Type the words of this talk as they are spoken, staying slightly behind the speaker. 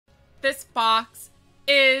this box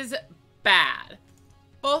is bad.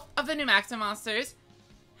 Both of the new Maximum monsters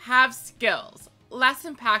have skills less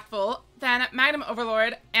impactful than Magnum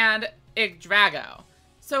Overlord and Yggdrago.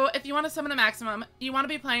 So if you want to summon a Maximum, you want to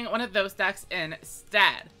be playing one of those decks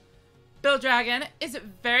instead. Bill Dragon is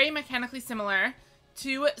very mechanically similar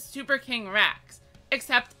to Super King Rex,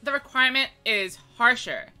 except the requirement is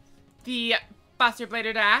harsher. The Buster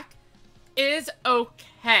Blader deck is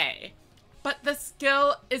okay, but the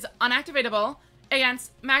skill is unactivatable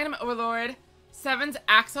against Magnum Overlord, Seven's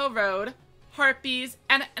Axel Road, Harpies,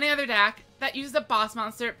 and any other deck that uses a boss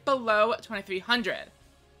monster below 2300.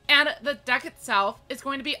 And the deck itself is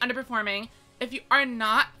going to be underperforming if you are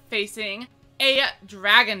not facing a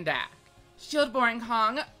dragon deck. Shield Boring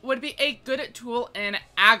Kong would be a good tool in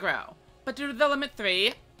aggro, but due to the limit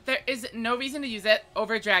 3, there is no reason to use it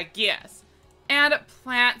over Dragius. And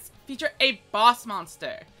plants feature a boss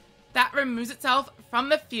monster that removes itself from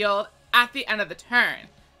the field at the end of the turn,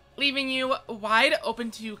 leaving you wide open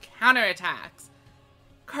to counterattacks.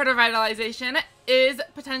 Card Revitalization is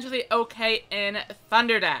potentially okay in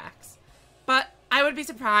Thunder decks, but I would be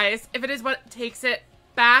surprised if it is what takes it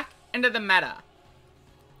back into the meta.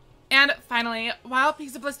 And finally, while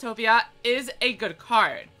Peaks of Blistopia is a good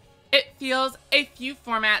card, it feels a few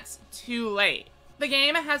formats too late. The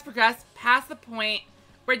game has progressed past the point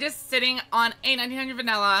where just sitting on a 1900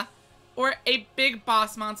 vanilla or a big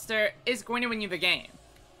boss monster is going to win you the game,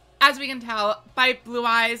 as we can tell by Blue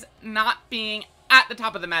Eyes not being at the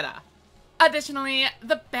top of the meta. Additionally,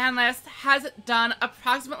 the ban list has done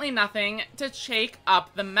approximately nothing to shake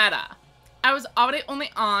up the meta. I was already only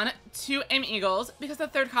on 2 Aim Eagles because the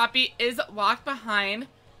third copy is locked behind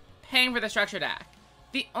paying for the structure deck.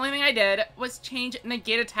 The only thing I did was change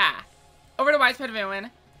Negate Attack over to Widespread Ruin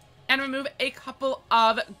and remove a couple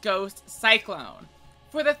of Ghost Cyclone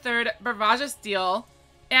for the third Barrage of Steel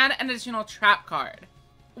and an additional trap card,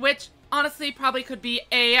 which honestly probably could be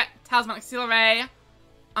a Talismanic Seal Ray,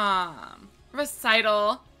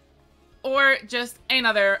 Recital, or just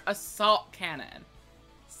another Assault Cannon.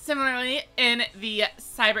 Similarly, in the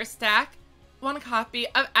Cyber stack, 1 copy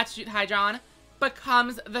of Attribute Hydron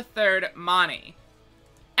becomes the third Mani.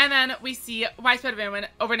 And then we see Widespread Ruin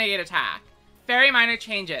over Negate Attack. Very minor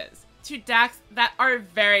changes to decks that are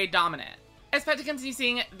very dominant. Expect to continue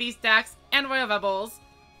seeing these decks and Royal Rebels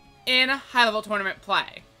in high-level tournament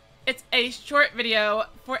play. It's a short video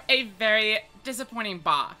for a very disappointing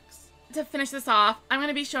box. To finish this off, I'm going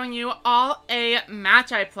to be showing you all a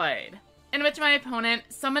match I played, in which my opponent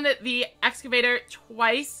summoned the Excavator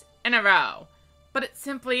twice in a row, but it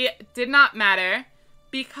simply did not matter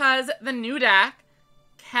because the new deck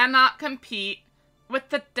cannot compete with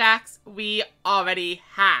the decks we already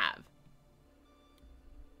have.